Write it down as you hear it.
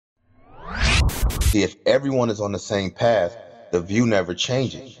See, if everyone is on the same path, the view never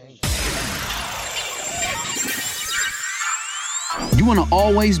changes. You want to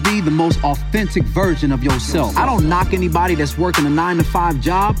always be the most authentic version of yourself. I don't knock anybody that's working a 9-to-5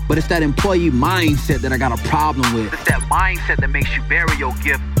 job, but it's that employee mindset that I got a problem with. It's that mindset that makes you bury your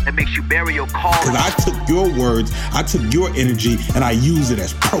gift, that makes you bury your calling. Because I took your words, I took your energy, and I use it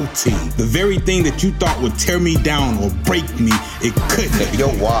as protein. The very thing that you thought would tear me down or break me, it couldn't. If your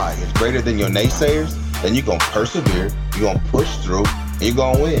why is greater than your naysayers, then you're going to persevere, you're going to push through, and you're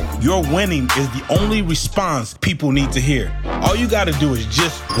going to win. Your winning is the only response people need to hear. All you got to do is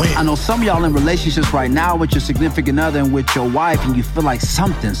just win. I know some of y'all in relationships right now with your significant other and with your wife, and you feel like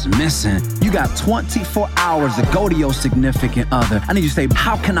something's missing. You got 24 hours to go to your significant other. I need you to say,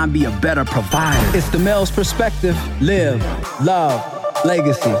 how can I be a better provider? It's the male's perspective. Live, love,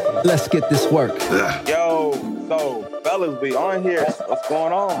 legacy. Let's get this work. Yo, so fellas, we on here. What's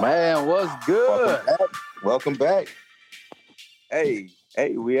going on? Man, what's good? Welcome back. Hey,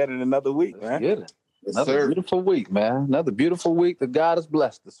 we had it another week, man. Yes, another beautiful week, man. Another beautiful week that God has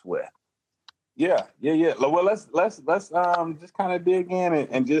blessed us with. Yeah. Well, let's just kind of dig in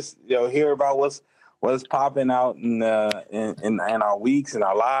and just hear about what's popping out in our weeks and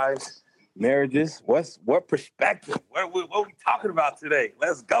our lives, marriages. What perspective? What we talking about today?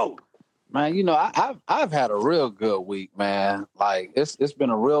 Let's go, man. I've had a real good week, man. Like it's been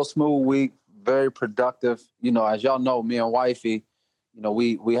a real smooth week. Very productive. As y'all know, me and wifey,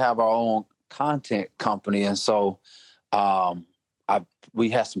 we have our own content company. And so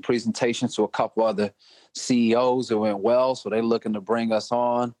we had some presentations to a couple other CEOs that went well. So they're looking to bring us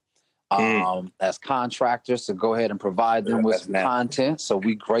on as contractors to go ahead and provide them with some content. So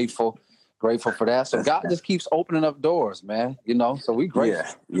we grateful for that. So God just keeps opening up doors, man. So we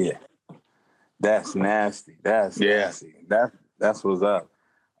grateful. Yeah. That's nasty. Nasty. That's what's up.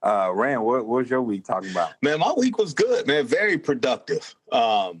 Rand, what was your week talking about? Man, my week was good, man. Very productive.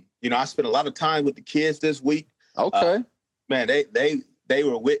 I spent a lot of time with the kids this week. Okay. Man, they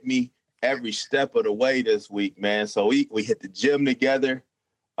were with me every step of the way this week, man. So we hit the gym together.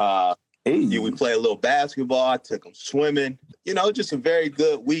 We played a little basketball. I took them swimming. Just a very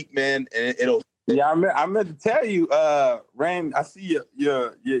good week, man. And it'll. Yeah, I meant to tell you, Rand. I see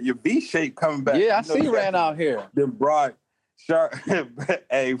your V shape coming back. Yeah, I see Rand out here. Them broad. Sure.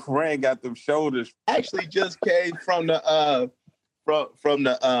 Hey, Farran got them shoulders. Actually, just came from the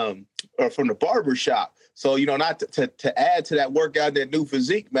barber shop. So not to add to that workout, that new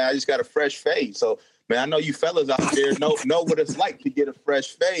physique, man. I just got a fresh fade. So man, I know you fellas out there know what it's like to get a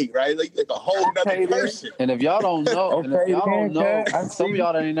fresh fade, right? Like a whole nother person. And if y'all don't know, some of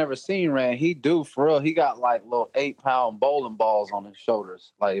y'all that ain't never seen Rand, he do for real. He got like little 8-pound bowling balls on his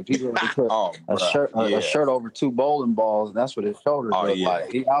shoulders. Like if he really put a shirt over 2 bowling balls, that's what his shoulders look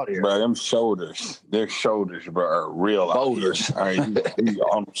like. He out here, bro. Them their shoulders, bro, are real boulders. All right,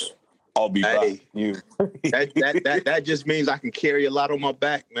 I'll be back. That just means I can carry a lot on my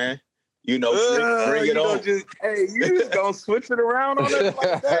back, man. Bring it on. You just gonna switch it around on it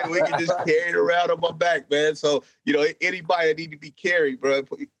like that? We can just carry it around on my back, man. So, anybody that need to be carried, bro,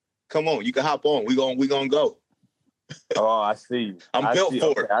 come on, you can hop on. We gonna go. Oh, I see you. I'm built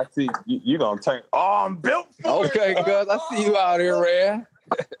for it. I see you gonna turn. Oh, I'm built for it. Okay, cuz I see you out here, Rand.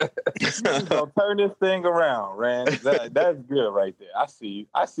 You gonna turn this thing around, Rand. That's good right there. I see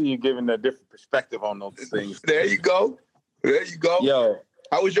you giving a different perspective on those things. There you go. Yo.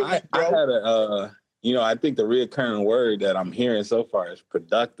 How was your week, bro? I had I think the reoccurring word that I'm hearing so far is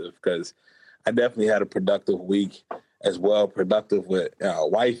productive, because I definitely had a productive week as well. Productive with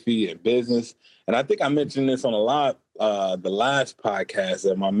wifey and business. And I think I mentioned this on the last podcast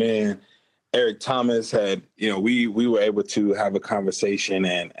that my man, Eric Thomas had, we were able to have a conversation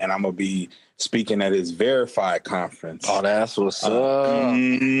and I'm going to be speaking at his Verified conference. Oh, that's what's up.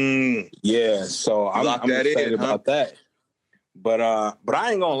 Yeah. So I'm excited about that. But I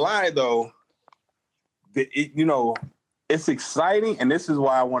ain't gonna lie though, it's exciting, and this is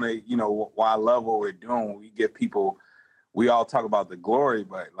why I want to, why I love what we're doing. We give people, we all talk about the glory,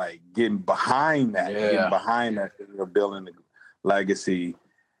 but like getting behind that, building the legacy.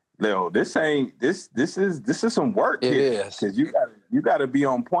 This is some work. It here, is, because you got to be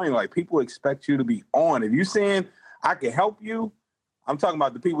on point. Like people expect you to be on. If you saying I can help you, I'm talking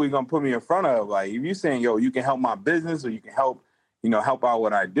about the people you're gonna put me in front of. Like if you're saying, yo, you can help my business, or you can help out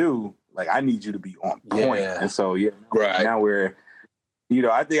what I do. Like I need you to be on point. Yeah. And so now we're,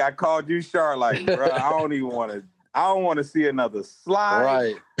 I think I called you Rashard. Like, bro, I don't want to see another slide.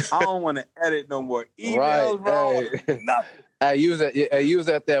 Right. I don't want to edit no more emails, bro. Nothing. You was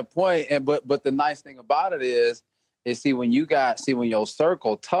at that point, but the nice thing about it is And when your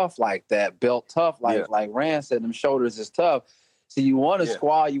circle tough like that, built tough, like Rand said, them shoulders is tough. So you want a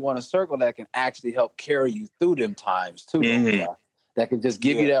squad, you want a circle that can actually help carry you through them times too. Mm-hmm. That can just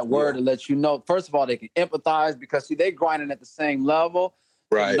give you that word to let you know. First of all, they can empathize because they grinding at the same level.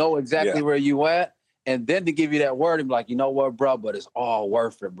 Right. They know exactly where you at. And then to give you that word and be like, you know what, bro, but it's all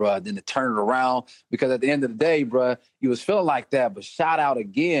worth it, bro. Then to turn it around, because at the end of the day, bro, you was feeling like that, but shout out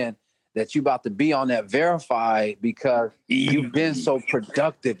again that you about to be on that verified because you've been so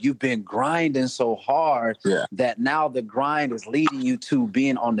productive. You've been grinding so hard that now the grind is leading you to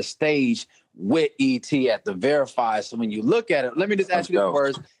being on the stage with ET at the verified. So when you look at it, let me just ask you this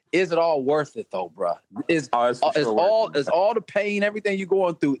first. Is it all worth it though, bro? Is all the pain, everything you're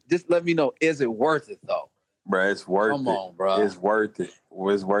going through, just let me know, is it worth it though? Bro, it's worth it. Come on, bro. It's worth it.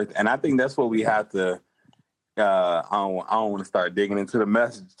 It's worth it. And I think that's what we have to, I don't want to start digging into the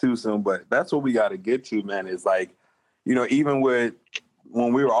message too soon, but that's what we got to get to, man. Is like, even with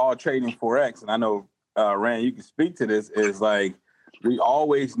when we were all trading Forex, and I know, Rand, you can speak to this, is like, we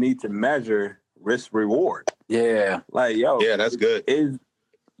always need to measure risk reward. Yeah. Like, yeah, that's good. Is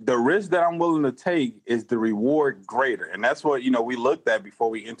the risk that I'm willing to take, is the reward greater? And that's what, we looked at before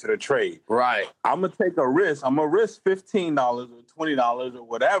we entered the trade. Right. I'm going to take a risk. I'm going to risk $15 or $20 or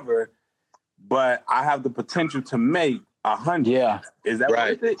whatever, but I have the potential to make 100. Yeah. Is that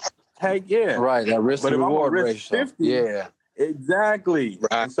worth it? Heck yeah. Right. That risk to reward ratio. 50, yeah. Exactly.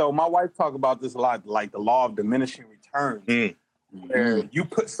 Right. And so my wife talk about this a lot, like the law of diminishing returns, where you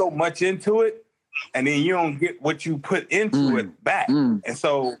put so much into it, and then you don't get what you put into it back. And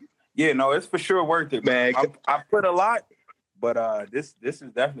so, it's for sure worth it, man. I put a lot, but this is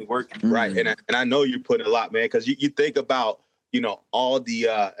definitely worth it. Right. And I know you put a lot, man, because you think about, all the,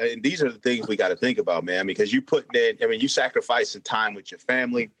 and these are the things we got to think about, man, because you put in, you sacrificing time with your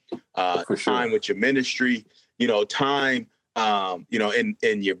family, time with your ministry, time,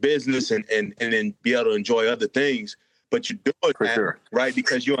 in your business and then be able to enjoy other things. But you do it, man, right?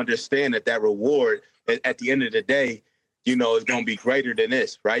 Because you understand that reward at the end of the day, is going to be greater than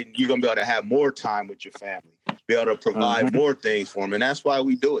this, right? You're going to be able to have more time with your family, be able to provide more things for them. And that's why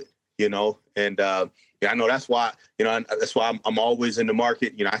we do it, And I know that's why, that's why I'm always in the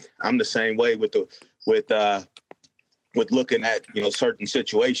market. I'm the same way with looking at, certain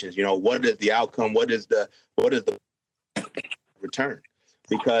situations, what is the outcome? What is the return?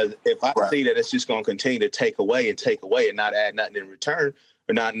 Because if I see that it's just going to continue to take away and not add nothing in return,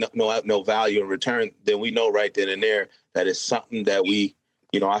 or not no value in return, then we know right then and there that it's something that we,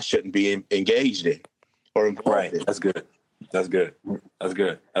 I shouldn't be engaged in or involved in. That's good. That's good. That's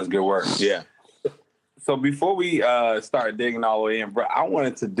good. That's good work. Yeah. So before we start digging all the way in, bro, I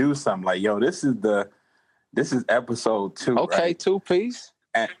wanted to do something like, this is episode 2. Okay, right? 2-piece.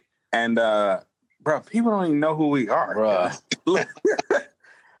 And bro, people don't even know who we are. Bro.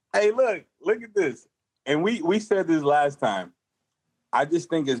 Hey, look at this. And we said this last time. I just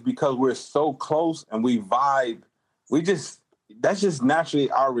think it's because we're so close and we vibe. That's just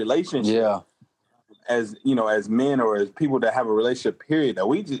naturally our relationship. Yeah. As as men or as people that have a relationship, period.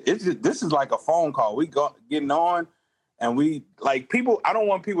 That this is like a phone call. We getting on, and we like people. I don't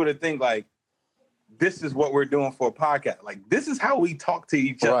want people to think like this is what we're doing for a podcast. Like this is how we talk to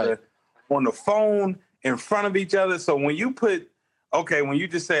each other on the phone in front of each other. So when you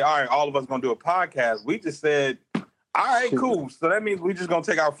just say, all right, all of us going to do a podcast, we just said, all right, cool. So that means we just going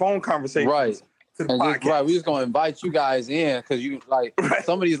to take our phone conversations to the podcast. We just going to invite you guys in because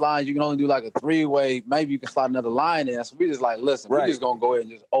some of these lines, you can only do like a 3-way. Maybe you can slide another line in. So we just like, listen, we're just going to go ahead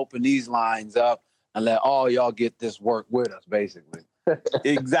and just open these lines up and let all y'all get this work with us, basically.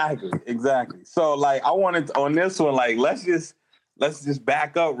 Exactly. So like, I wanted on this one, like, let's just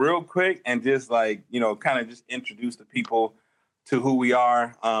back up real quick and just like, kind of just introduce the people to who we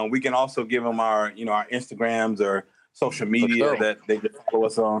are. We can also give them our, our Instagrams or social media that they can follow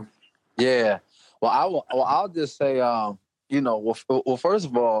us on. Yeah. Well, I'll just say, first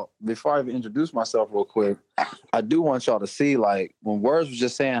of all, before I even introduce myself real quick, I do want y'all to see, like, when Words was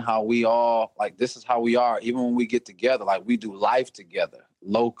just saying how we all, like, this is how we are, even when we get together, like, we do life together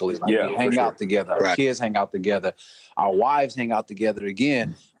locally. Like, we hang out together. Our kids hang out together. Our wives hang out together.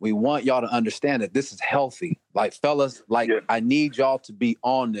 Again, we want y'all to understand that this is healthy. Like, fellas, I need y'all to be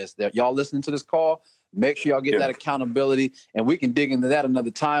on this. That y'all listening to this call, make sure y'all get that accountability, and we can dig into that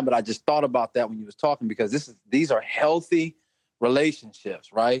another time. But I just thought about that when you was talking, because these are healthy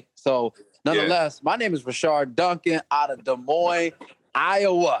relationships, right? So nonetheless, my name is Rashard Duncan out of Des Moines,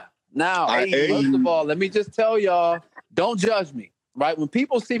 Iowa. Now, first of all, let me just tell y'all, don't judge me, right? When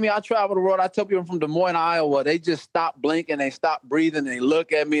people see me, I travel the world, I tell people I'm from Des Moines, Iowa, they just stop blinking, they stop breathing, they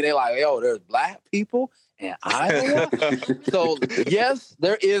look at me, they like, yo, there's black people in Iowa? So, yes,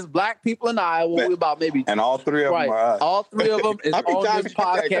 there is black people in Iowa. We're about maybe... And all three of them are us. All three of them is on this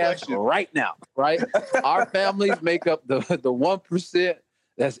podcast right now, right? Our families make up the 1%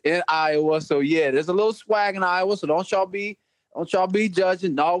 that's in Iowa. So, yeah, there's a little swag in Iowa, so don't y'all be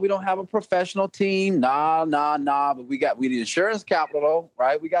judging. No, we don't have a professional team. Nah. But we the insurance capital,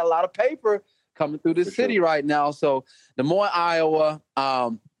 right? We got a lot of paper coming through this city right now. So Des Moines, Iowa,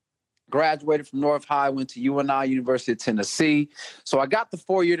 graduated from North High, went to UNI, University of Tennessee. So I got the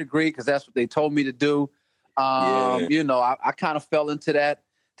 4-year degree because that's what they told me to do. You know, I kind of fell into that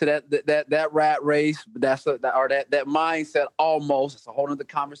rat race, but that mindset almost. It's a whole other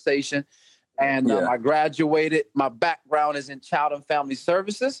conversation. And I graduated. My background is in child and family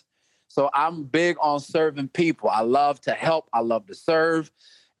services. So I'm big on serving people. I love to help. I love to serve.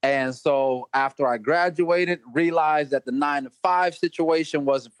 And so after I graduated, realized that the 9-to-5 situation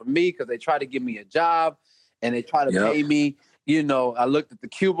wasn't for me because they tried to give me a job and they tried to pay me. You know, I looked at the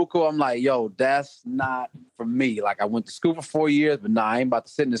cubicle. I'm like, yo, that's not for me. Like I went to school for 4 years, but I ain't about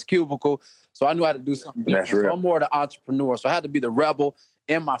to sit in this cubicle. So I knew how to do something different. So I'm more the entrepreneur. So I had to be the rebel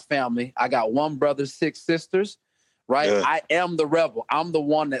in my family. I got 1 brother, 6 sisters, right? Yeah. I am the rebel. I'm the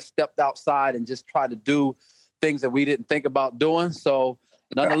one that stepped outside and just tried to do things that we didn't think about doing. So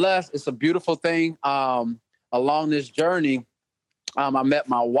nonetheless, it's a beautiful thing. Along this journey, I met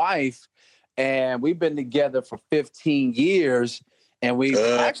my wife, and we've been together for 15 years. And we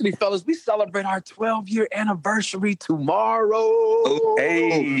actually, fellas, we celebrate our 12-year anniversary tomorrow.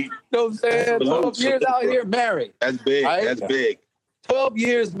 Hey. You know what I'm saying? 12 years out here married. That's big. Right? That's big. 12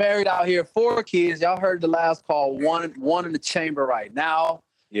 years married out here, 4 kids. Y'all heard the last call, one in the chamber right now.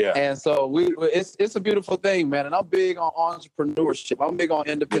 Yeah. And so it's a beautiful thing, man. And I'm big on entrepreneurship. I'm big on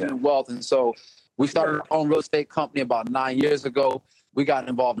independent wealth. And so we started our own real estate company about 9 years ago. We got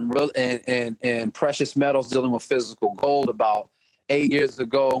involved in precious metals, dealing with physical gold about 8 years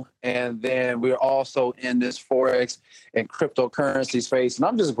ago. And then we're also in this Forex and cryptocurrency space. And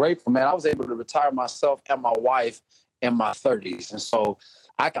I'm just grateful, man. I was able to retire myself and my wife in my 30s. And so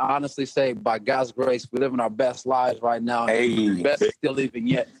I can honestly say, by God's grace, we're living our best lives right now. And the best is still even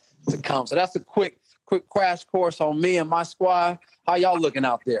yet to come. So that's a quick crash course on me and my squad. How y'all looking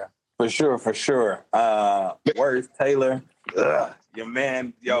out there? For sure. Words, Taylor, your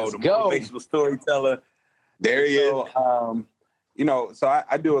man, the motivational storyteller. There he is. You know, so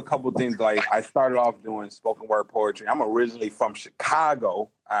I do a couple things. Like I started off doing spoken word poetry. I'm originally from Chicago,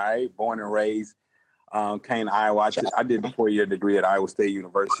 all right, born and raised. Came to Iowa. I did the 4-year degree at Iowa State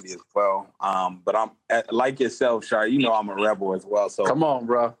University as well. But I'm like yourself, Shar. You know I'm a rebel as well. So come on,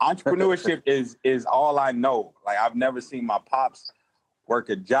 bro. Entrepreneurship is all I know. Like I've never seen my pops work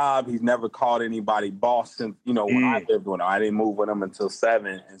a job. He's never called anybody boss since when I lived with him. I didn't move with him until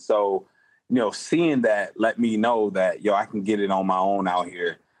 7, and so seeing that let me know that I can get it on my own out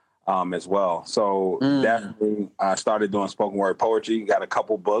here as well. So definitely I started doing spoken word poetry. Got a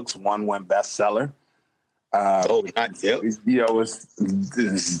couple books. One went bestseller.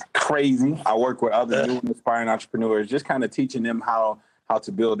 It's crazy. I work with other new and aspiring entrepreneurs, just kind of teaching them how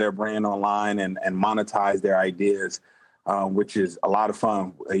to build their brand online and monetize their ideas, which is a lot of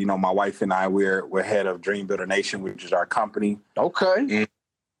fun. My wife and I, we're head of Dream Builder Nation, which is our company. Okay.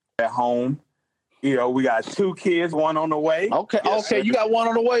 At home, we got 2 kids, 1 on the way. Okay. Yes, okay. You got 1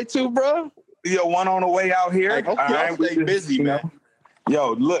 on the way too, bro? 1 on the way out here. Okay. All right, we stay busy, man.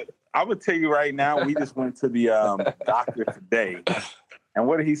 Look. I'm going to tell you right now, we just went to the doctor today. And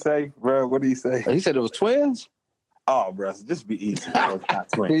what did he say, bro? What did he say? He said it was twins? Oh, bro, so just be easy. Bro. It's not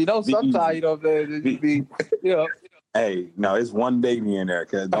twins. Sometimes, Hey, no, it's 1 baby in there,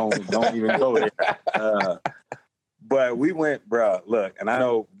 because don't even go there. But we went, bro, look, and I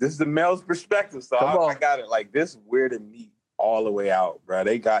know this is the male's perspective, so I got it. Like, this weirded me all the way out, bro.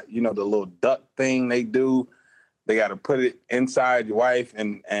 They got, the little duck thing they do. They got to put it inside your wife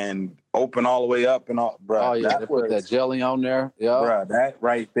and open all the way up and all, bro. Oh yeah, they put that jelly on there. Yeah, bro, that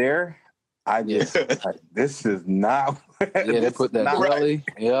right there. I just this is not. They put that jelly. Right.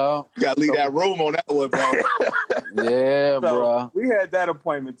 Yeah, you gotta leave that room on that one, bro. Yeah, bro. We had that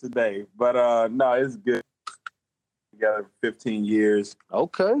appointment today, but no, it's good. Together 15 years.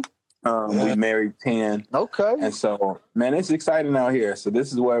 Okay. We married 10. Okay. And so, man, it's exciting out here. So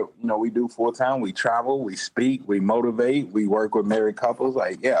this is what, we do full time. We travel, we speak, we motivate, we work with married couples.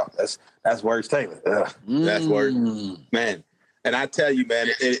 Like, that's Words Taylor. That's Word. Man. And I tell you, man,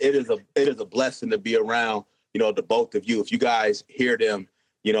 it is a blessing to be around, the both of you. If you guys hear them,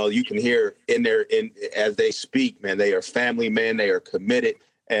 you can hear as they speak, man, they are family men, they are committed,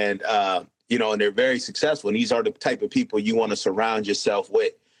 and and they're very successful. And these are the type of people you want to surround yourself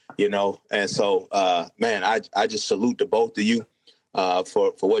with. you know. And so, man, I just salute the both of you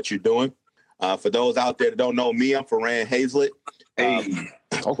for what you're doing. For those out there that don't know me, I'm Farran Hayslett.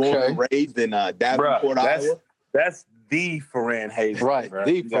 Born and raised in Davenport, Iowa. That's the Farran Hayslett. Right,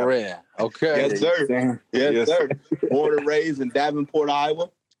 the Farran. Okay. Yes, sir. Yes, sir. Born and raised in Davenport, Iowa.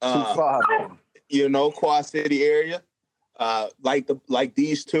 You know, Quad City area. Like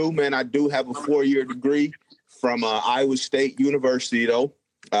these two, man, I do have a 4-year degree from Iowa State University, though.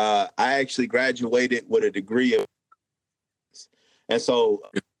 I actually graduated with a degree of, and so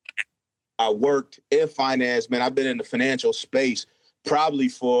I worked in finance, man. I've been in the financial space probably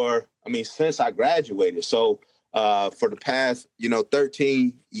since I graduated. So for the past,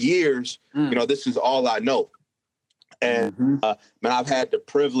 13 years, this is all I know. And man, I've had the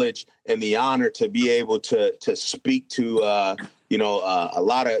privilege and the honor to be able to speak to a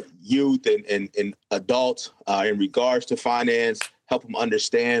lot of youth and adults in regards to finance, help them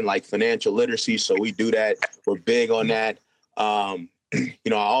understand like financial literacy. So we do that. We're big on that. I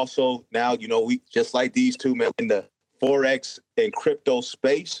also now, we just like these two, man, in the Forex and crypto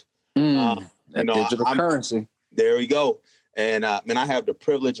space. Digital currency. There we go. And man, I have the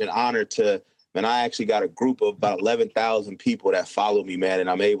privilege and honor to. Man, I actually got a group of about 11,000 people that follow me, man, and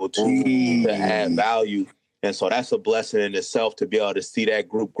I'm able to add value. And so that's a blessing in itself to be able to see that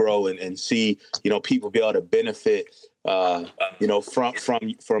group grow and see, people be able to benefit, from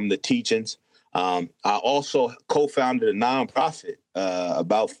the teachings. I also co-founded a nonprofit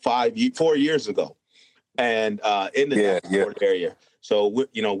about 4 years ago, and in the Davenport area. So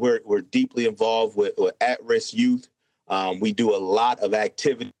we're deeply involved with at-risk youth. We do a lot of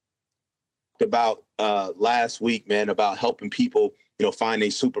activity. About last week, man, about helping people, find their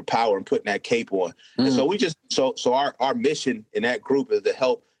superpower and putting that cape on. And so we just so our mission in that group is to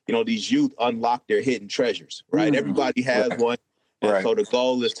help, these youth unlock their hidden treasures, right? Everybody has one. And so the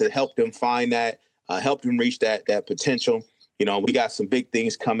goal is to help them find that, help them reach that potential. We got some big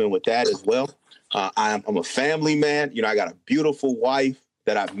things coming with that as well. I'm a family man. I got a beautiful wife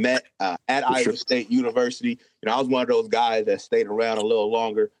that I've met at Iowa State University. I was one of those guys that stayed around a little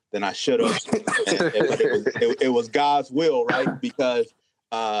longer than I should have. It was God's will, right? Because,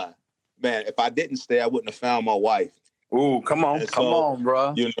 man, if I didn't stay, I wouldn't have found my wife. Ooh, come on,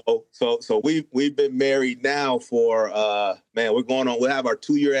 bro. So we've been married now for, we'll have our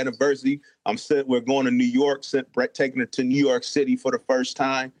 2-year anniversary. We're going to New York, taking her to New York City for the first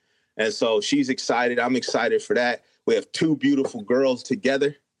time. And so she's excited. I'm excited for that. We have 2 beautiful girls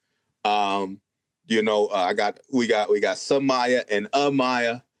together. We got Samaya and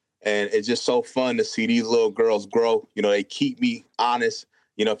Amaya. And it's just so fun to see these little girls grow. They keep me honest.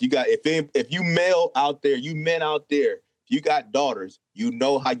 If you male out there, you men out there, if you got daughters,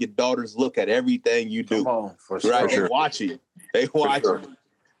 how your daughters look at everything you do. Come on, for sure. Right? They watch you.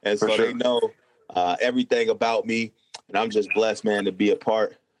 And so they know everything about me. And I'm just blessed, man, to be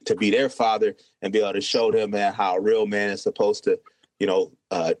their father and be able to show them, man, how a real man is supposed to,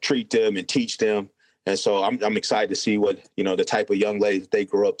 treat them and teach them. And so I'm excited to see what, the type of young ladies they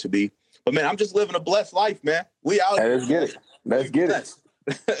grow up to be. But, man, I'm just living a blessed life, man. We out here. Let's get it.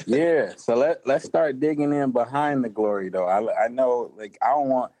 Yeah. So let's start digging in behind the glory, though. I know, like, I don't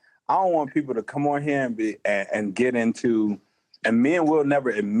want people to come on here and get into, and men will never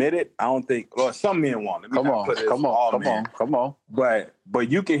admit it. I don't think, well, some men won't. Come on. But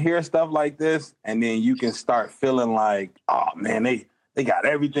you can hear stuff like this, and then you can start feeling like, oh, man, they got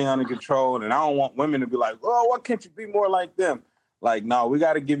everything under control. And I don't want women to be like, oh, why can't you be more like them? Like, no, we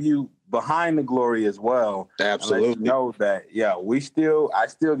got to give you behind the glory as well. Absolutely. Let you know that, I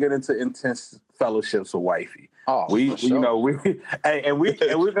still get into intense fellowships with wifey. Oh, we're going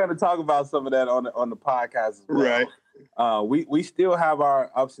to talk about some of that on the podcast as well. Right. We still have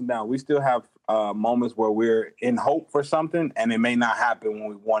our ups and downs. We still have moments where we're in hope for something, and it may not happen when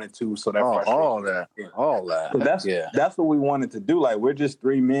we wanted to. So that all that. So that's what we wanted to do. Like, we're just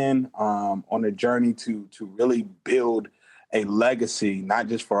 3 men on a journey to really build a legacy, not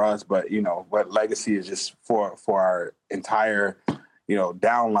just for us, but what legacy is just for our entire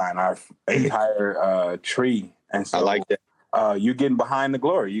downline, our entire tree. And so I like that. You're getting behind the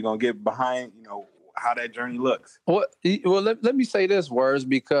glory. You're gonna get behind how that journey looks. Well, let me say this, Words,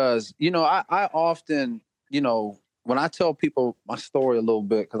 because, I often, when I tell people my story a little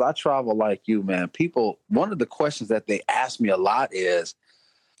bit, because I travel like you, man, one of the questions that they ask me a lot is,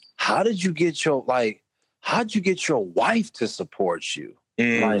 how'd you get your wife to support you?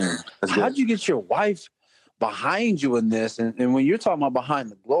 Like, how'd you get your wife behind you in this? And when you're talking about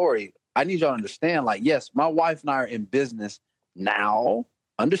behind the glory, I need y'all to understand, like, yes, my wife and I are in business now.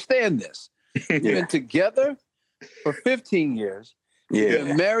 Understand this. We've been together for 15 years. We've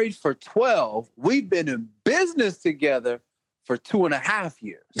been married for 12. We've been in business together for 2.5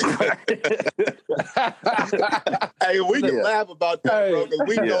 years. Hey, we can laugh about that, bro, because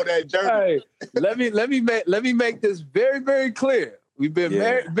we know that journey. Hey, let me make this very, very clear. We've been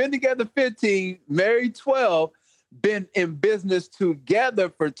married, been together 15, married 12, been in business together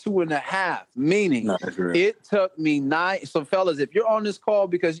for 2.5. Meaning, it took me 9. So, fellas, if you're on this call,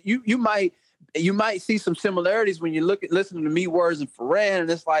 because you might see some similarities when you listen to me, Words, and Farran,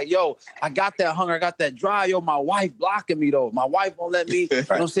 and it's like, yo, I got that hunger, I got that drive. Yo, my wife blocking me though. My wife won't let me. You know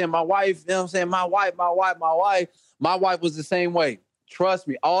what I'm saying? My wife. You know what I'm saying? My wife. My wife was the same way. Trust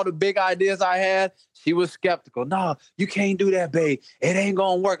me, all the big ideas I had, she was skeptical. No, you can't do that, babe. It ain't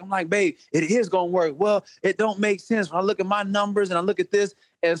gonna work. I'm like, babe, it is gonna work. Well, it don't make sense when I look at my numbers and I look at this.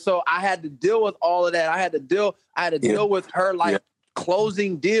 And so I had to deal with all of that. I had to deal with her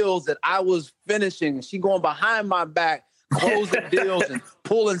closing deals that I was finishing, and she going behind my back, closing deals and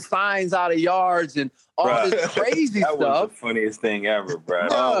pulling signs out of yards and all this crazy stuff. That was the funniest thing ever, bro.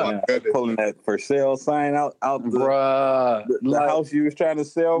 Pulling that for sale sign out the house you was trying to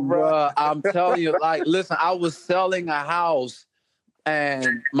sell, bro. I'm telling you, listen, I was selling a house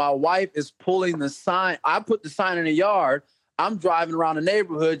and my wife is pulling the sign. I put the sign in the yard. I'm driving around the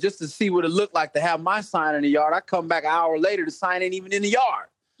neighborhood just to see what it looked like to have my sign in the yard. I come back an hour later, the sign ain't even in the yard.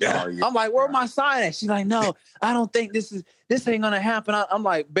 I'm like, where my sign at? She's like, no, I don't think this ain't gonna happen. I'm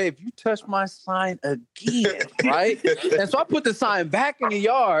like, babe, if you touch my sign again, right? And so I put the sign back in the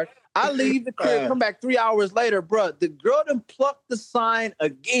yard. I leave the crib, come back 3 hours later, bro. The girl done plucked the sign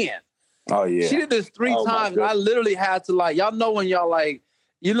again. Oh yeah. She did this 3 times. And I literally had to y'all know when y'all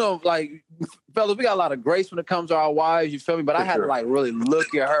fellas, we got a lot of grace when it comes to our wives, you feel me? But I had to really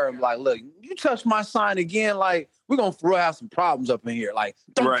look at her and be like, look, you touch my sign again, we're going to have some problems up in here.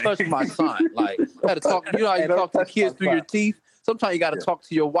 Don't touch my sign. I had to talk, you know how you talk to the kids through your teeth? Sometimes you got to talk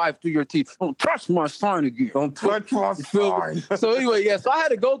to your wife through your teeth. Don't touch my sign again. Don't touch my sign. So anyway, so I had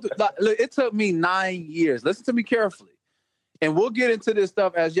to go through, look, it took me 9 years. Listen to me carefully. And we'll get into this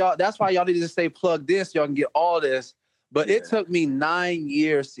stuff as y'all, that's why y'all need to stay plugged in so y'all can get all this. But it took me 9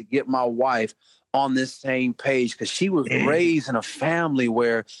 years to get my wife on this same page because she was raised in a family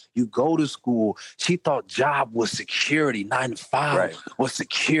where you go to school. She thought job was security, 9 to 5 was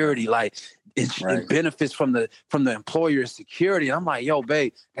security. It benefits from the employer's security. And I'm like, yo,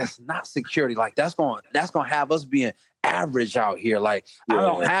 babe, that's not security. That's gonna have us being average out here. I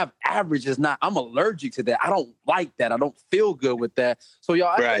don't have average. I'm allergic to that. I don't like that. I don't feel good with that. So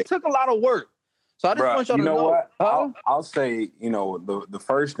y'all, it took a lot of work. So I just want y'all to know. What? I'll say, the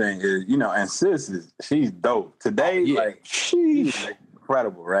first thing is, and sis she's dope. Today, she's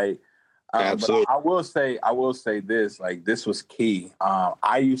incredible, right? Absolutely. But I will say this, this was key.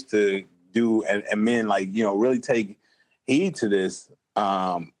 I used to do, and men really take heed to this.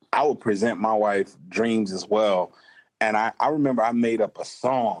 I would present my wife dreams as well. And I remember I made up a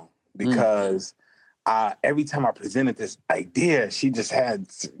song because every time I presented this idea, she just had,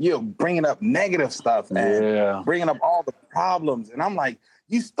 bringing up negative stuff and bringing up all the problems. And I'm like,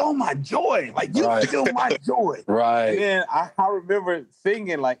 you stole my joy. You stole my joy. Right. And then I remember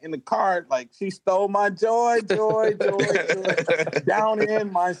singing, in the car, she stole my joy, joy, joy, joy, down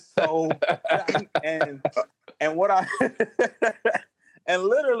in my soul. And what and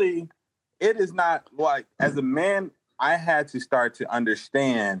literally, it is not as a man, I had to start to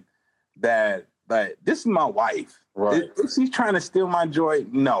understand that this is my wife. Right. Is she trying to steal my joy?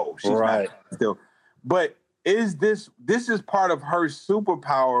 No, she's not still. But this is part of her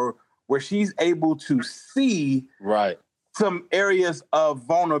superpower where she's able to see some areas of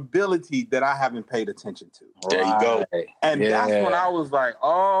vulnerability that I haven't paid attention to. There you go. And that's when I was like,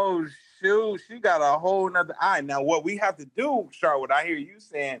 oh, shoot, she got a whole nother eye. Now, what we have to do, Char, what I hear you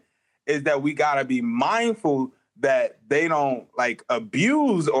saying is that we got to be mindful that they don't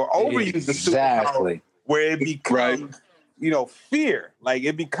abuse or overuse the superpower where it becomes, fear.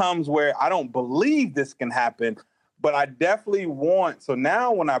 It becomes where I don't believe this can happen, but I definitely want. So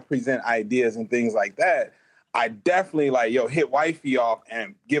now when I present ideas and things like that, I definitely hit wifey off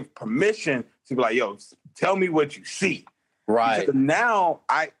and give permission to be tell me what you see. Right. Because now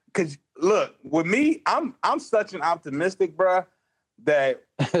because look, with me, I'm such an optimistic, bruh, that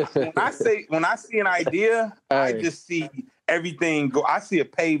when I see an idea, I just see everything go. I see a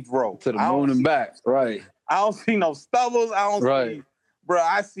paved road to the moon and back. Right. I don't see no stubbles. I don't see, bro.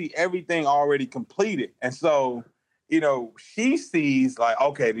 I see everything already completed, and so she sees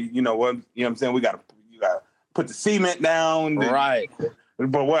okay, you know what I'm saying. You gotta put the cement down, right?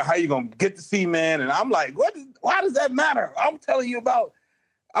 But how you gonna get the cement? And I'm like, why does that matter? I'm telling you about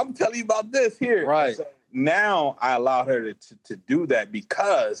this here, right? now I allowed her to do that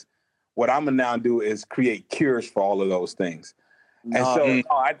because what I'm gonna now do is create cures for all of those things. And so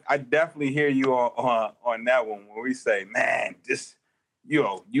I definitely hear you on that one when we say, man, just,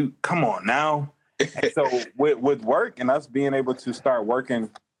 you come on now. And so with work and us being able to start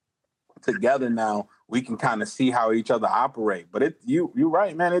working together now, we can kind of see how each other operate. But you're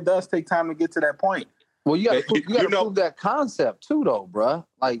right, man. It does take time to get to that point. Well, you got to prove that concept too, though, bruh.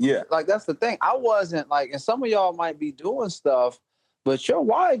 Like that's the thing. I wasn't like, and some of y'all might be doing stuff, but your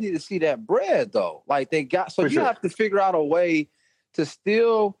wife need to see that bread though. Like they got, so you have to figure out a way to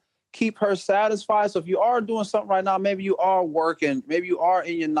still keep her satisfied. So if you are doing something right now, maybe you are working, maybe you are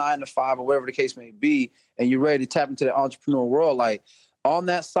in your 9 to 5 or whatever the case may be, and you're ready to tap into the entrepreneur world, like on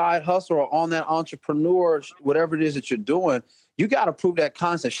that side hustle or on that entrepreneur, whatever it is that you're doing, you got to prove that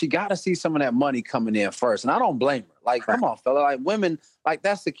concept. She got to see some of that money coming in first. And I don't blame her. Like, come on, fella. Like women, like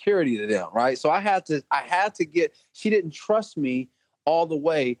that's security to them, right? So I had to get, she didn't trust me all the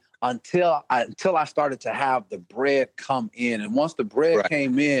way until I started to have the bread come in. And once the bread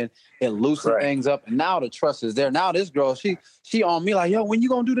came in, it loosened things up. And now the trust is there. Now this girl, she on me like, yo, when you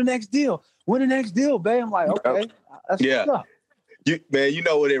gonna do the next deal? When the next deal, babe? I'm like, okay, that's what's up. You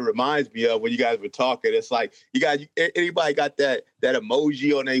know what it reminds me of when you guys were talking? It's like anybody got that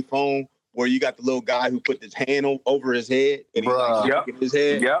emoji on their phone where you got the little guy who put his hand over his head and he's like shaking his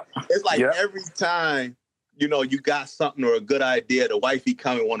head? Yep. It's like every time, you got something or a good idea, the wifey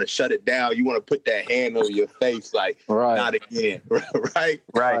come and want to shut it down. You want to put that hand over your face like, not again, right?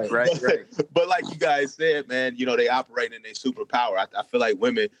 But like you guys said, man, they operate in their superpower. I feel like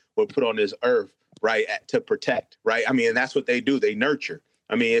women were put on this earth, right, to protect, right? I mean, and that's what they do. They nurture.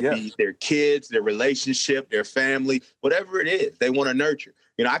 I mean, it be their kids, their relationship, their family, whatever it is, they want to nurture.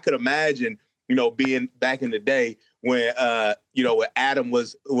 I could imagine, being back in the day when, when Adam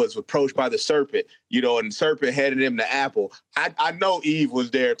was approached by the serpent, and the serpent handed him the apple. I know Eve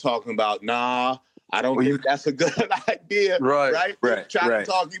was there talking about, nah, I don't think that's a good idea, right? Trying to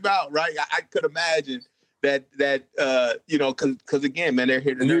talk him out, right? I could imagine that because again, man, they're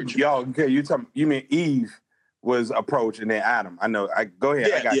here to nurture. You mean Eve was approached and then Adam. I know. Go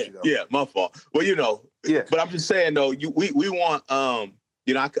ahead. I got you though. Yeah, my fault. Well, but I'm just saying though, we want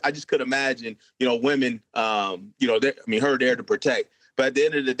I just could imagine, women, her there to protect. But at the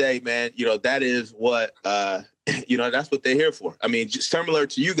end of the day, man, that is what, that's what they're here for. I mean, just similar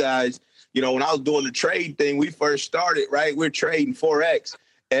to you guys, when I was doing the trade thing, we first started, right? We're trading Forex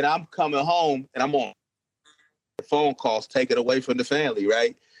and I'm coming home and I'm on phone calls, taken away from the family,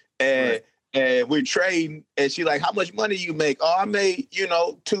 right? And we're trading, and she like, how much money you make? Oh, I made,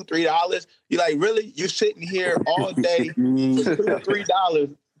 $2-3. You're like, really? You're sitting here all day for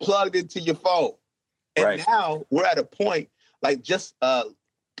 $2-3 plugged into your phone. And now we're at a point, like just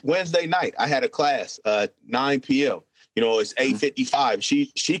Wednesday night, I had a class, 9 p.m. It's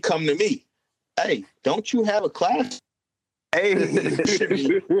 8:55. She come to me. Hey, don't you have a class? Hey,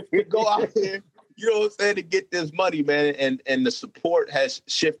 go out there. You know what I'm saying, to get this money, man, and the support has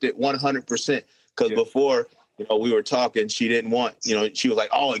shifted 100%. Because before, we were talking, she didn't want, she was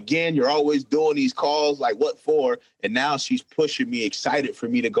like, oh, again, you're always doing these calls, like what for? And now she's pushing me, excited for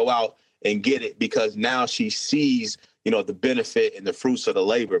me to go out and get it because now she sees, the benefit and the fruits of the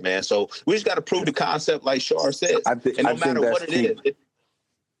labor, man. So we just got to prove the concept, like Shar says, and no matter what it is.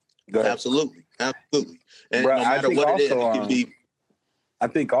 Absolutely. And no matter what it is, it can be. I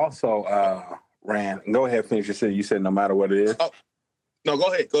think also, Ran, go ahead, finish your saying. You said no matter what it is. Oh, no,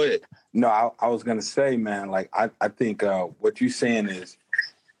 go ahead. No, I was gonna say, man, like I think what you're saying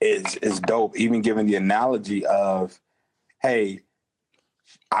is dope. Even given the analogy of, hey,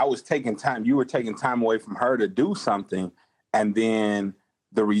 I was taking time, you were taking time away from her to do something, and then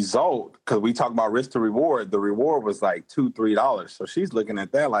the result, because we talk about risk to reward, the reward was like $2-3. So she's looking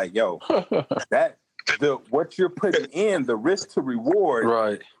at that like, yo, what you're putting in, the risk to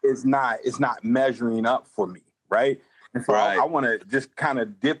reward is not measuring up for me, right? And so I want to just kind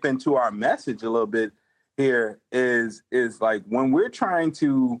of dip into our message a little bit here is like when we're trying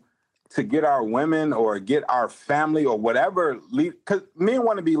to get our women or get our family or whatever, because men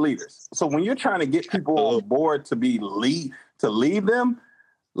want to be leaders. So when you're trying to get people on board to lead them,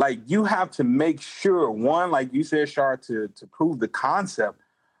 like you have to make sure, one, like you said, Shar, to prove the concept.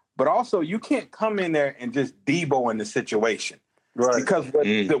 But also, you can't come in there and just Debo in the situation. Right. Because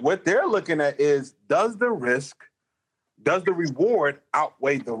what they're looking at is, does the reward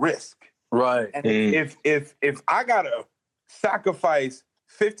outweigh the risk? Right. And if I got to sacrifice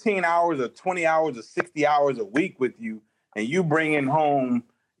 15 hours or 20 hours or 60 hours a week with you, and you bringing home,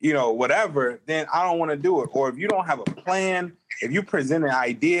 whatever, then I don't want to do it. Or if you don't have a plan, if you presenting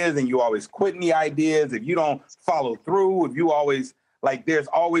ideas and you always quitting the ideas, if you don't follow through, if you always there's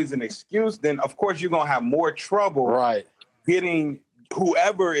always an excuse, then of course you're going to have more trouble getting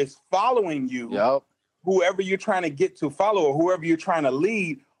whoever is following you, whoever you're trying to get to follow or whoever you're trying to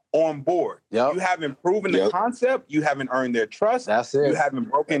lead on board. You haven't proven the concept. You haven't earned their trust. That's it. You haven't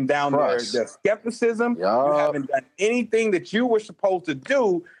broken down their skepticism. You haven't done anything that you were supposed to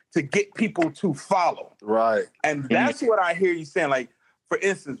do to get people to follow. Right. And that's what I hear you saying. Like, for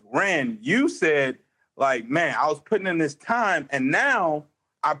instance, Ren, you said, man, I was putting in this time, and now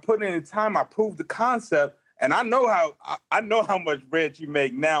I put in the time, I proved the concept, and I know how much bread you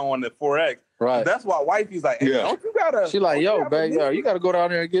make now on the Forex. Right. That's why wifey's like, hey, don't you gotta... She like, yo, babe, you gotta go down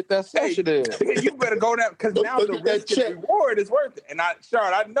there and get that session in. You better go down, because now the risk and reward is worth it. And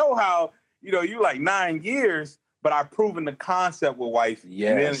Shard, I know how, you like 9 years, but I've proven the concept with wifey.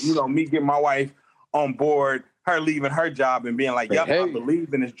 Yes. And then, me getting my wife on board, her leaving her job and being like, I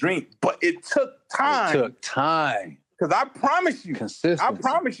believe in this dream. But it took time. Because I promise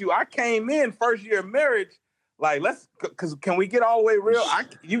you, I came in first year of marriage, because can we get all the way real?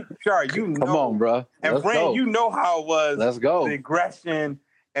 Shard, you know. Come on, bro. And Brand, you know how it was. Let's go. The aggression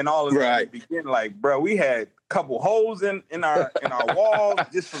and all of that at the beginning. Bro, we had a couple holes in our walls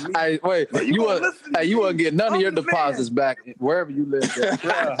just for me. Hey, wait, you wouldn't get none of your deposits back wherever you live. You know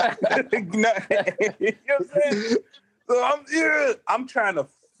what I'm saying? So I'm trying to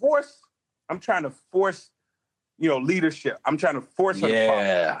force leadership. I'm trying to force her to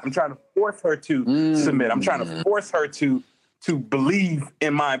follow. I'm trying to force her to submit. I'm trying to force her to believe,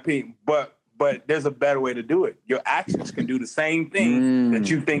 in my opinion. But there's a better way to do it. Your actions can do the same thing that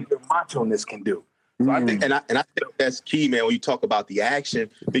you think your macho-ness can do. So I think, and I think that's key, man, when you talk about the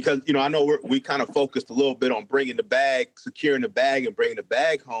action, because, I know we kind of focused a little bit on bringing the bag, securing the bag and bringing the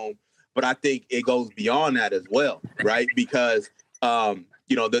bag home. But I think it goes beyond that as well, right? Because,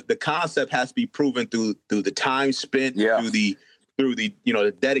 the concept has to be proven through the time spent, through the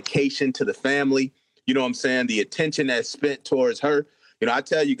the dedication to the family. You know what I'm saying? The attention that's spent towards her. I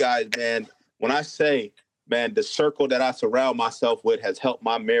tell you guys, man, when I say, man, the circle that I surround myself with has helped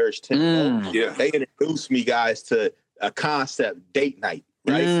my marriage 10 years. They introduced me, guys, to a concept, date night,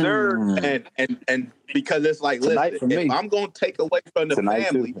 right? And because it's like, listen, if I'm going to take away from the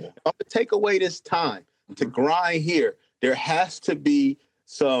family, if I'm going to take away this time to grind here, there has to be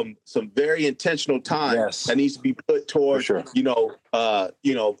some very intentional time that needs to be put towards, kind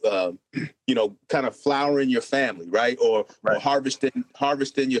of flowering your family, right? Or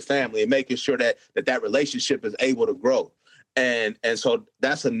harvesting your family and making sure that relationship is able to grow. And so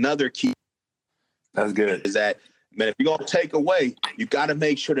that's another key. That's good. Is that, man, if you're going to take away, you got to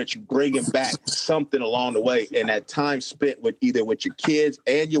make sure that you bring back something along the way. And that time spent with your kids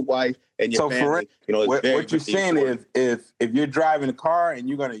and your wife and your family. What you're saying is if you're driving a car and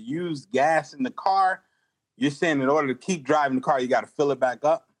you're going to use gas in the car, you're saying in order to keep driving the car, you got to fill it back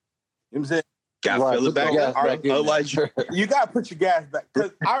up. You know what I'm saying? Got to fill it back up. Otherwise, you got to put your gas back. Because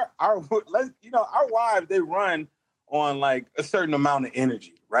our wives, they run on like a certain amount of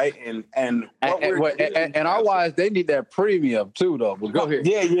energy, right? And our wives, they need that premium too, though. But go ahead.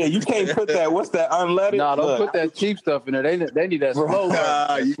 Yeah, you can't put that. What's that unleaded? No, don't put that cheap stuff in there. They need that slow.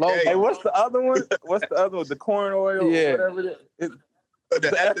 Hey, what's the other one? The corn oil? Yeah, whatever it is. The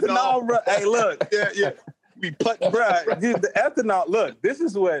ethanol, bro. Hey, look. Yeah. We put, bro. The ethanol. Look, this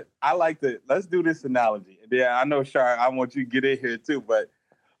is what I like to. Let's do this analogy. Yeah, I know, Shard, I want you to get in here too, but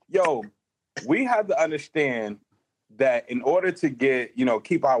we have to understand that in order to get,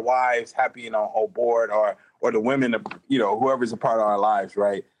 keep our wives happy and on board, or the women, whoever's a part of our lives,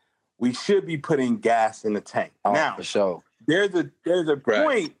 right? We should be putting gas in the tank. Now, for sure. There's a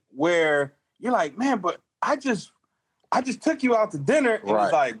point where you're like, man, but I just took you out to dinner, and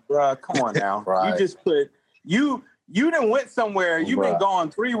it's like, bruh, come on now. You just put you done went somewhere. You've been gone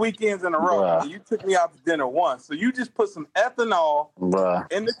 3 weekends in a row. You took me out to dinner once. So you just put some ethanol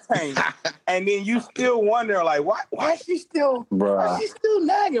in the tank, and then you still wonder, like, why is she still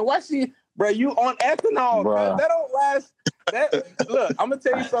nagging? Why she, you on ethanol, bro. That don't last. Look, I'm gonna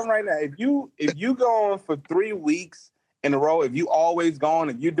tell you something right now. If you go on for 3 weeks in a row, if you always gone,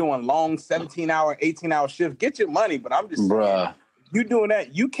 if you're doing long 17-hour, 18-hour shifts, get your money. But I'm just saying, you doing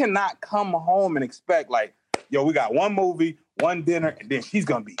that, you cannot come home and expect, like, we got one movie, one dinner, and then she's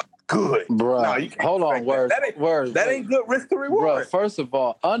gonna be good. Bro, no, hold on, words. That ain't good risk to reward. Bro, first of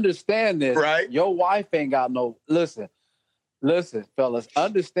all, understand this. Right. Your wife ain't got no. Listen, fellas.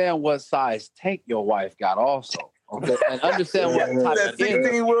 Understand what size tank your wife got. Also, Okay, and understand what type that of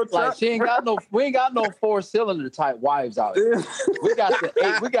 16-wheel truck. like we ain't got no 4-cylinder type wives out here. We got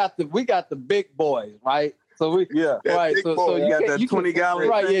we got the big boys, right? So we right. So you got that 20-gallon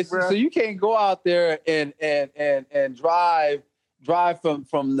right. thing, Yes. bro. So you can't go out there and drive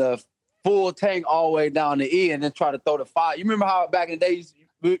from the full tank all the way down the E and then try to throw the $5. You remember how back in the days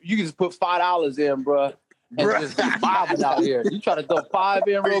you can just put $5 in, bro, and just be bobbing out here. You try to throw $5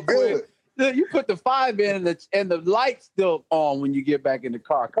 in real quick. You put the $5 in and the light's still on when you get back in the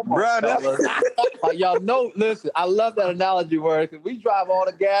car. Come on, fellas. Like, y'all know, listen, I love that analogy word because we drive all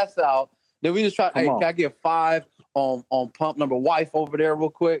the gas out. Then we just try, hey, can I get 5 on pump number wife over there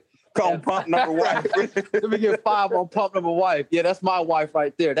real quick? Come on, pump number wife. Let me get 5 on pump number wife. Yeah, that's my wife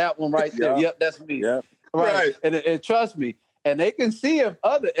right there. That one right there. Yep, that's me. Yep. Right. And trust me, and they can see if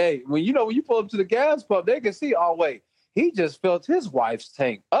when you pull up to the gas pump, they can see, oh, wait, he just filled his wife's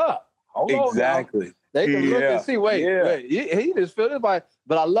tank up. Hold exactly. On, they can look and see, wait, he just filled his wife.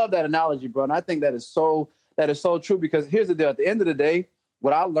 But I love that analogy, bro. And I think that is so true because here's the deal. At the end of the day,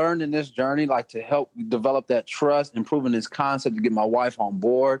 what I learned in this journey, like to help develop that trust, improving this concept to get my wife on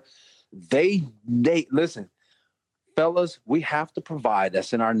board, they listen, fellas, we have to provide.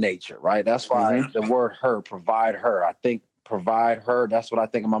 That's in our nature, right? That's why the word her, provide her. I think provide her, that's what I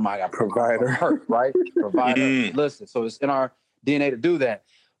think in my mind. I provide her, right? Provide her. Listen, so it's in our DNA to do that.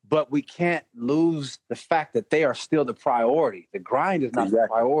 But we can't lose the fact that they are still the priority. The grind is not the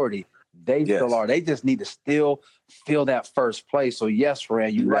priority. They still are. They just need to still fill that first place. So yes,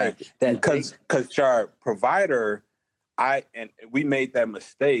 Farran, you're right. Because Char, provider, we made that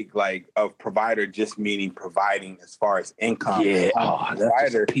mistake of provider just meaning providing as far as income. Yeah,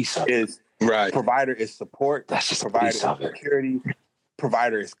 provider is provider is support. That's just provider is security.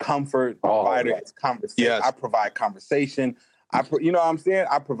 Provider is comfort. Provider is conversation. Yes. I provide conversation. You know what I'm saying?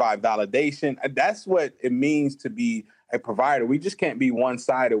 I provide validation. That's what it means to be a provider. We just can't be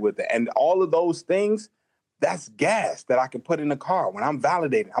one-sided with it. And all of those things, that's gas that I can put in the car. When I'm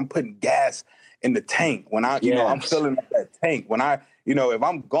validating, I'm putting gas in the tank. When I'm filling up that tank. When if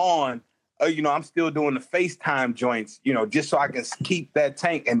I'm gone, I'm still doing the FaceTime joints, just so I can keep that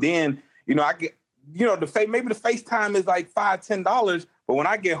tank. And then, I get, maybe the FaceTime is like $5, $10, but when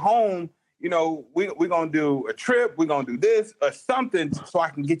I get home, we're going to do a trip. We're going to do this or something so I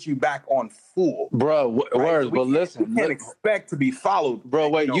can get you back on full. Bro, words, but listen. We can't expect to be followed. Bro,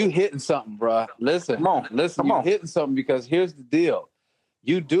 wait, you hitting something, bro. Listen. Come on. Listen, you hitting something because here's the deal.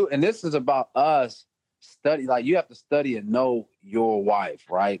 You do, and this is about us study. Like, you have to study and know your wife,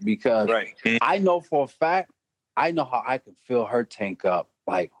 right? Because I know for a fact, I know how I can fill her tank up,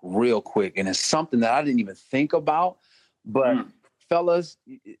 like, real quick. And it's something that I didn't even think about, but... Fellas,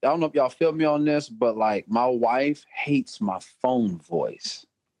 I don't know if y'all feel me on this, but like my wife hates my phone voice.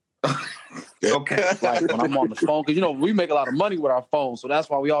 Okay. Like when I'm on the phone, because we make a lot of money with our phone, so that's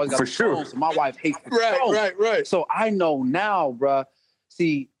why we always got the phone. So my wife hates the phone. Right. So I know now, bruh.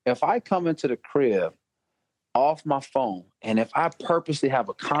 See, if I come into the crib off my phone, and if I purposely have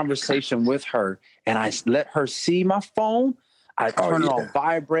a conversation with her, and I let her see my phone, I turn it on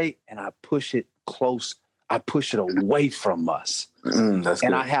vibrate, and I push it close. I push it away from us. And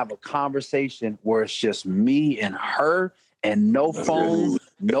I have a conversation where it's just me and her and no phone,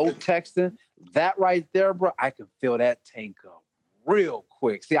 no texting. That right there, bro, I can fill that tank up real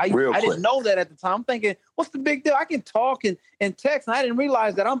quick. See, I didn't know that at the time. I'm thinking, what's the big deal? I can talk and text. And I didn't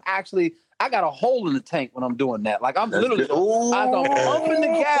realize that I got a hole in the tank when I'm doing that. Like I'm literally, as I'm pumping the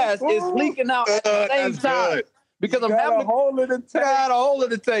gas, it's leaking out at the same time. Good. Because I'm having a hole in the tank. I got a hole in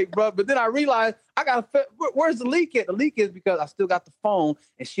the tank, bro. But then I realized where's the leak at? The leak is because I still got the phone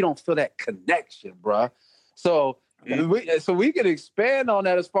and she don't feel that connection, bro. So we can expand on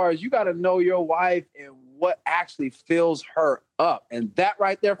that as far as you got to know your wife and what actually fills her up. And that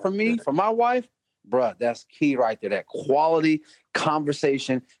right there for me, for my wife, bro, that's key right there. That quality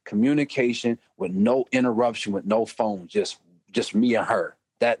conversation, communication with no interruption, with no phone, just me and her.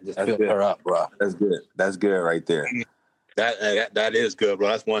 That just filled her up, bro. That's good. That's good right there. That is good, bro.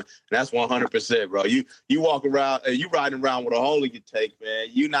 That's 100%, bro. You walk around and you riding around with a hole in your tank, man.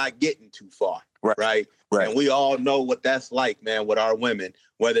 You're not getting too far, right? And we all know what that's like, man, with our women.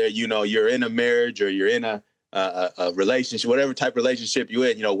 Whether you're in a marriage or you're in a relationship, whatever type of relationship you're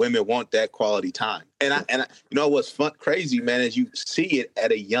in, women want that quality time. And I what's crazy, man, is you see it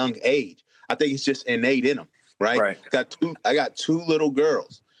at a young age. I think it's just innate in them. Right. I got 2 little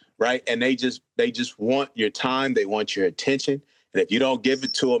girls, right? And they just want your time. They want your attention. And if you don't give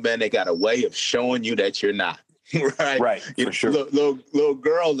it to them, man, they got a way of showing you that you're not. Right. Right. For sure. Little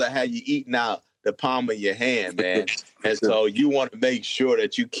girls that have you eating out the palm of your hand, man. And so you want to make sure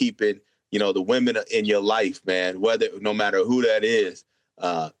that you keeping the women in your life, man, no matter who that is,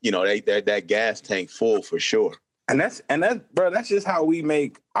 that gas tank full for sure. And that's bro, that's just how we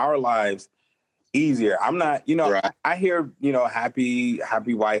make our lives easier. I'm not, right. I hear, happy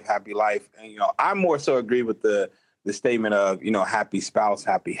wife, happy life. And, I more so agree with the statement of, happy spouse,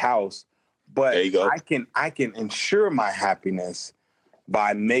 happy house. But there you go. I can ensure my happiness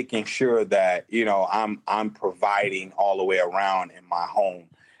by making sure that, I'm providing all the way around in my home.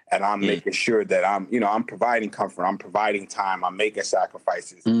 And I'm making sure that I'm providing comfort. I'm providing time. I'm making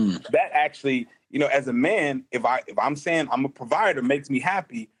sacrifices. That actually, as a man, if I'm saying I'm a provider makes me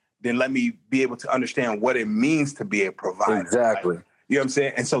happy, then let me be able to understand what it means to be a provider. Exactly. Right? You know what I'm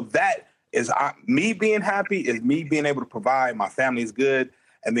saying? And so that is me being happy is me being able to provide. My family is good.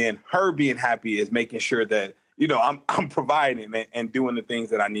 And then her being happy is making sure that, I'm providing and doing the things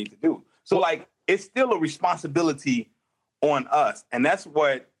that I need to do. So like, it's still a responsibility on us. And that's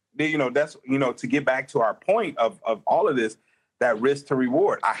what, to get back to our point of all of this, that risk to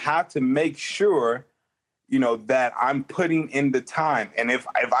reward. I have to make sure, that I'm putting in the time. And if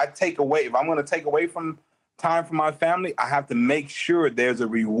I'm going to take away from time from my family, I have to make sure there's a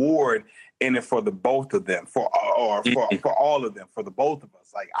reward in it for the both of them, for all of them, for the both of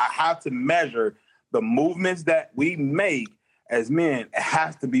us. Like I have to measure the movements that we make as men. It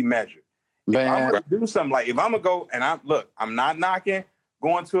has to be measured. Man. If I'm going to do something, like if I'm going to go and I'm not knocking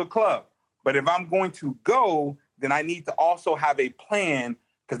going to a club, but if I'm going to go, then I need to also have a plan,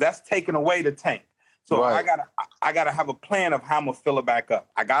 because that's taking away the tank. So right. I gotta have a plan of how I'm gonna fill it back up.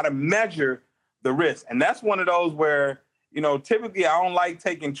 I gotta measure the risk, and that's one of those where typically I don't like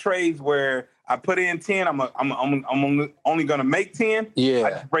taking trades where I put in 10. I'm only gonna make 10. Yeah, I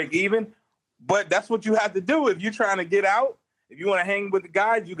just break even. But that's what you have to do if you're trying to get out. If you want to hang with the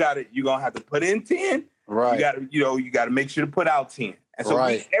guys, you're gonna have to put in 10. Right. You gotta make sure to put out 10. And so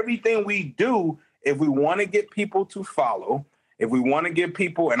everything we do, if we want to get people to follow, if we want to get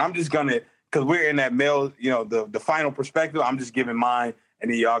people, and I'm just going to, because we're in that male, the final perspective, I'm just giving mine,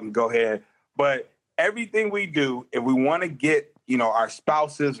 and then y'all can go ahead. But everything we do, if we want to get, our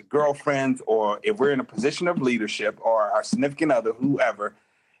spouses, girlfriends, or if we're in a position of leadership, or our significant other, whoever,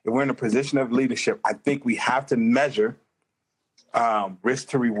 if we're in a position of leadership, I think we have to measure risk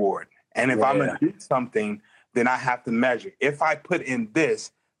to reward. And if I'm going to do something, then I have to measure. If I put in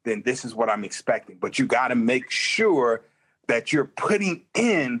this, then this is what I'm expecting. But you got to make sure that you're putting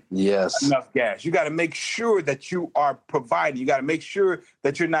in enough gas. You got to make sure that you are providing. You got to make sure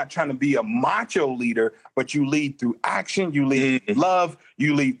that you're not trying to be a macho leader, but you lead through action. You lead through love.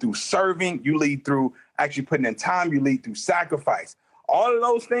 You lead through serving. You lead through actually putting in time. You lead through sacrifice. All of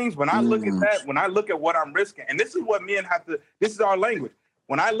those things, when I look at that, when I look at what I'm risking, and this is what men have to, this is our language.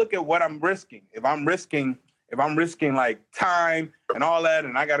 When I look at what I'm risking, if I'm risking like time and all that,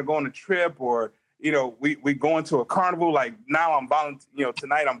 and I got to go on a trip, or, we go into a carnival, like now I'm volunteering,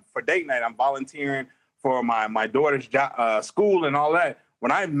 tonight for date night, I'm volunteering for my daughter's school and all that.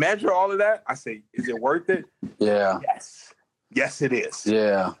 When I measure all of that, I say, is it worth it? Yeah. Yes, it is.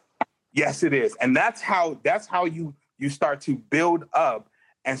 Yeah. Yes, it is. And that's how you start to build up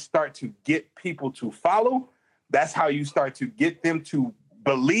and start to get people to follow. That's how you start to get them to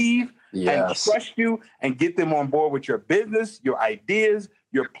believe and trust you and get them on board with your business, your ideas,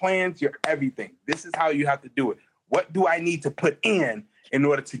 your plans, your everything. This is how you have to do it. What do I need to put in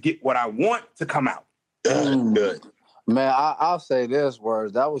order to get what I want to come out? Good. Man, I'll say this,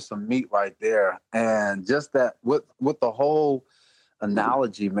 words. That was some meat right there. And just that with the whole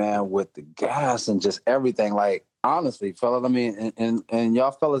analogy, man, with the gas and just everything, like, honestly, fellas, I mean, and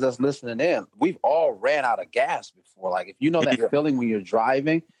y'all fellas that's listening in, we've all ran out of gas before. Like, if you know that feeling when you're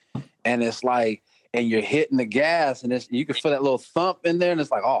driving and it's like, and you're hitting the gas and you can feel that little thump in there and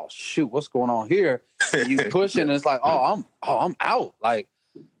it's like, oh, shoot, what's going on here? And you pushing and it's like, I'm out. Like,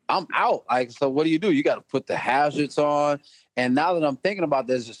 I'm out. Like, so what do? You got to put the hazards on. And now that I'm thinking about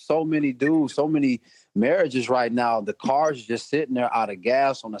this, there's just so many dudes, so many marriages right now, the cars are just sitting there out of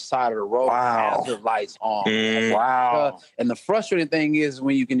gas on the side of the road, hazard lights on. Wow. And the frustrating thing is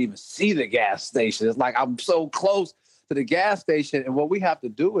when you can even see the gas station. It's like I'm so close to the gas station. And what we have to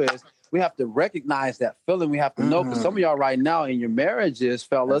do is we have to recognize that feeling. We have to know, because some of y'all right now in your marriages,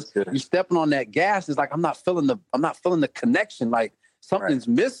 fellas, you're stepping on that gas. It's like I'm not feeling the connection. Like something's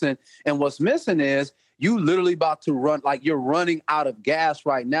missing. And what's missing is you literally about to run, like you're running out of gas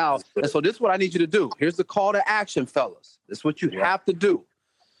right now. And so this is what I need you to do. Here's the call to action, fellas. This is what you have to do.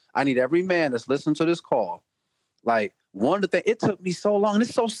 I need every man that's listening to this call. Like, one of the things, it took me so long, and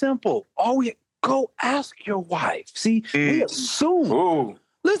it's so simple. Go ask your wife. See, we assume.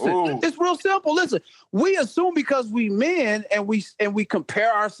 Listen, it's real simple. Listen, we assume because we men and we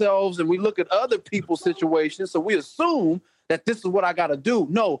compare ourselves and we look at other people's situations, so we assume that this is what I got to do.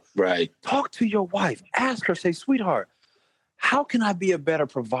 No. Right. Talk to your wife. Ask her, say, sweetheart, how can I be a better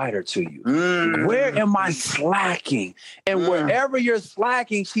provider to you? Where am I slacking? And wherever you're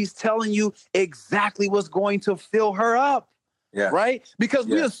slacking, she's telling you exactly what's going to fill her up. Yeah. Right? Because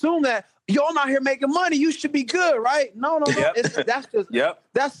we assume that I'm out here making money. You should be good, right? No.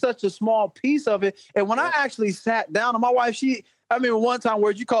 That's such a small piece of it. And when I actually sat down, and my wife, I remember one time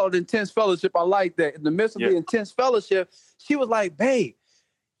where you call it intense fellowship. I like that. In the midst of the intense fellowship, she was like, babe,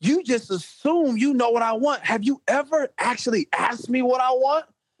 you just assume you know what I want. Have you ever actually asked me what I want?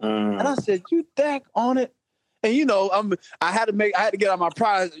 And I said, you dack on it. And, you know, I had to get out my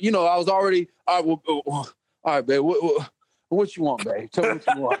pride. You know, I was already, all right, babe, what you want, babe? Tell me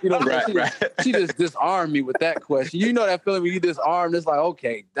what you want. You know, she just disarmed me with that question. You know that feeling when you disarmed, it's like,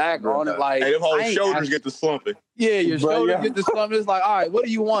 okay, dack on it. Like, hey, them whole shoulders get to slumping. Yeah, your shoulders get to slumping. It's like, all right, what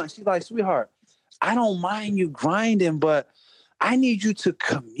do you want? She's like, sweetheart, I don't mind you grinding, but I need you to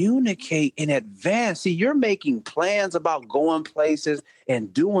communicate in advance. See, you're making plans about going places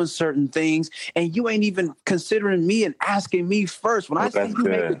and doing certain things, and you ain't even considering me and asking me first. When I see you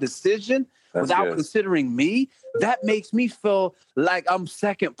make a decision without considering me, that makes me feel like I'm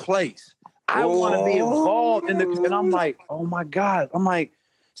second place. I want to be involved in and I'm like, oh my God. I'm like,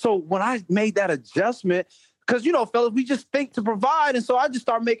 so when I made that adjustment, because, you know, fellas, we just think to provide. And so I just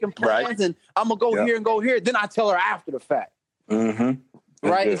start making plans and I'm going to go here and go here. Then I tell her after the fact.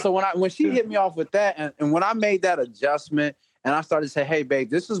 Right. And so when she hit me off with that and when I made that adjustment and I started to say, hey, babe,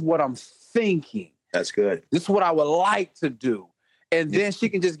 this is what I'm thinking. That's good. This is what I would like to do. And then she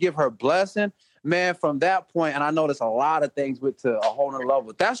can just give her blessing. Man, from that point, and I noticed a lot of things went to a whole nother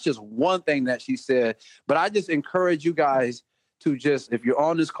level. That's just one thing that she said. But I just encourage you guys to just, if you're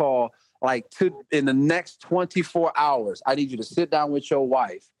on this call, in the next 24 hours, I need you to sit down with your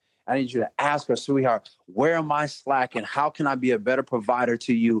wife. I need you to ask her, sweetheart, where am I slacking? How can I be a better provider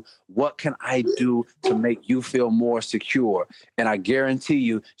to you? What can I do to make you feel more secure? And I guarantee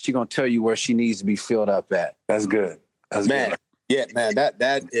you, she's going to tell you where she needs to be filled up at. That's good. That's good. Yeah, man,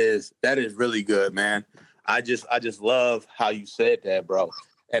 that is really good, man. I just love how you said that, bro.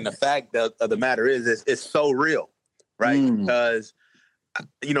 And the fact of the matter is, it's so real, right? Because,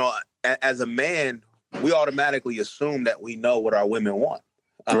 you know, as a man, we automatically assume that we know what our women want.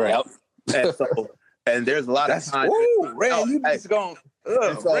 Right. And there's a lot of times. Ran, you just going.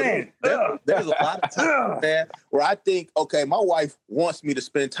 There's a lot of times, man, where I think, okay, my wife wants me to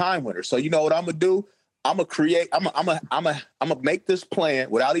spend time with her. So you know what I'm gonna do? I'm gonna make this plan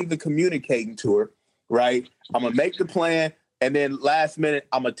without even communicating to her, right? I'm gonna make the plan, and then last minute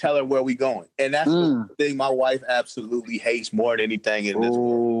I'm gonna tell her where we going. And that's the thing my wife absolutely hates more than anything in this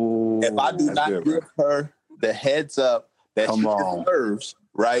world. If I do not give her the heads up that she deserves,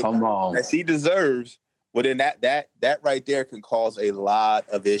 right? That she deserves, well then that right there can cause a lot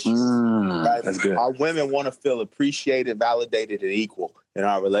of issues. Right? That's good. Our women want to feel appreciated, validated, and equal in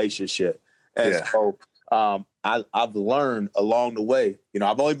our relationship. And so I've learned along the way. You know,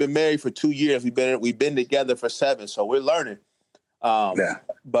 I've only been married for 2 years. We've been together for 7, so we're learning.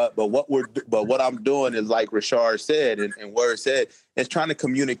 But what I'm doing is like Rashard said and Word said, is trying to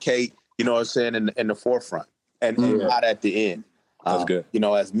communicate. You know what I'm saying in the forefront and not at the end. That's good. You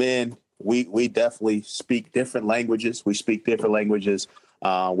know, as men, we definitely speak different languages. We speak different languages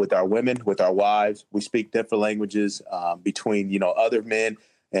with our women, with our wives. We speak different languages between other men.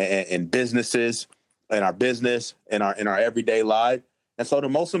 And businesses and our business and our everyday life. And so the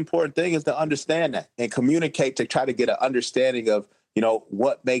most important thing is to understand that and communicate to try to get an understanding of,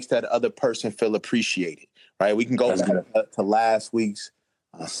 what makes that other person feel appreciated, right? We can go back to last week's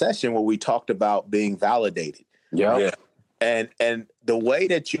session where we talked about being validated. Yeah. And the way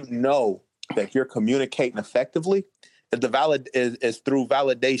that you know that you're communicating effectively is through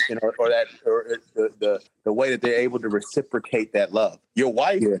validation or the way that they're able to reciprocate that love. Your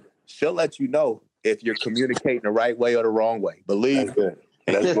wife, she'll let you know if you're communicating the right way or the wrong way. Believe me.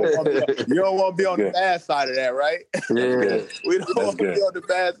 You don't want to be on the bad side of that, right? Yeah. We don't want to be on the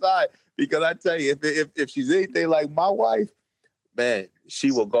bad side because I tell you, if she's anything like my wife, man,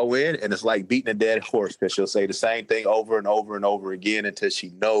 she will go in and it's like beating a dead horse because she'll say the same thing over and over and over again until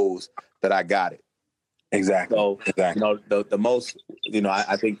she knows that I got it. Exactly. So, the most,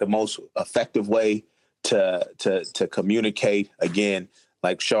 I think the most effective way to communicate, again,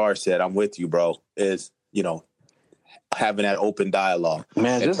 like Shar said, I'm with you, bro, is, having that open dialogue.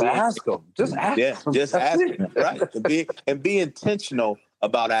 Man, just ask them. Just ask them. Yeah, just ask them, right? And be intentional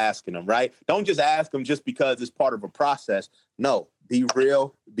about asking them, right? Don't just ask them just because it's part of a process. No, be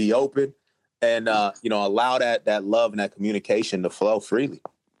real, be open, and allow that love and that communication to flow freely.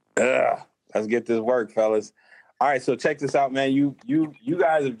 Let's get this work, fellas. All right, so check this out, man. You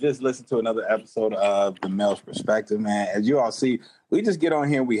guys have just listened to another episode of The Male's Perspective, man. As you all see, we just get on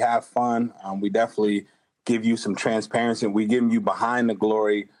here, we have fun. We definitely give you some transparency. We give you behind the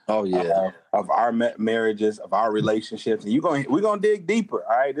glory of our marriages, of our relationships. And we're gonna dig deeper.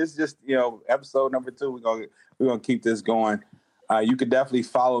 All right, this is just episode number 2. We're gonna keep this going. You could definitely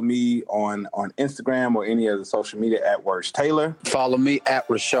follow me on Instagram or any of the social media at Words Taylor. Follow me at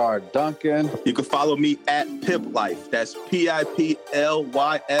Rashard Duncan. You can follow me at Pip Life. That's PIPLYFE,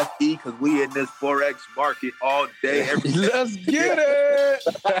 because we in this Forex market all day, every day. Let's get it.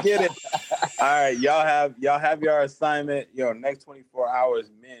 Get it. All right, y'all have your assignment. Next 24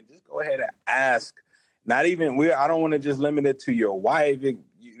 hours, man. Just go ahead and ask. Not even I don't want to just limit it to your wife.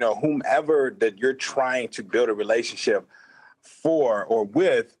 Whomever that you're trying to build a relationship for or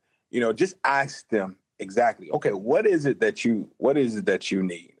with, just ask them exactly, okay, what is it that you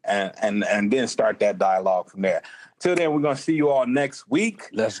need? And then start that dialogue from there. Till then, we're gonna see you all next week.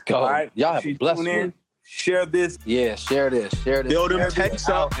 Let's go. All right. Y'all have a blessed week. Share this. Yeah, share this. Build them text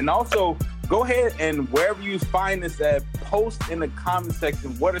up. And also go ahead and wherever you find this at, post in the comment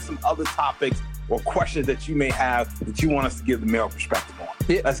section what are some other topics or questions that you may have that you want us to give the male perspective on.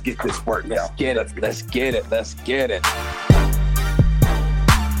 Yeah. Let's get this work now. Let's get it.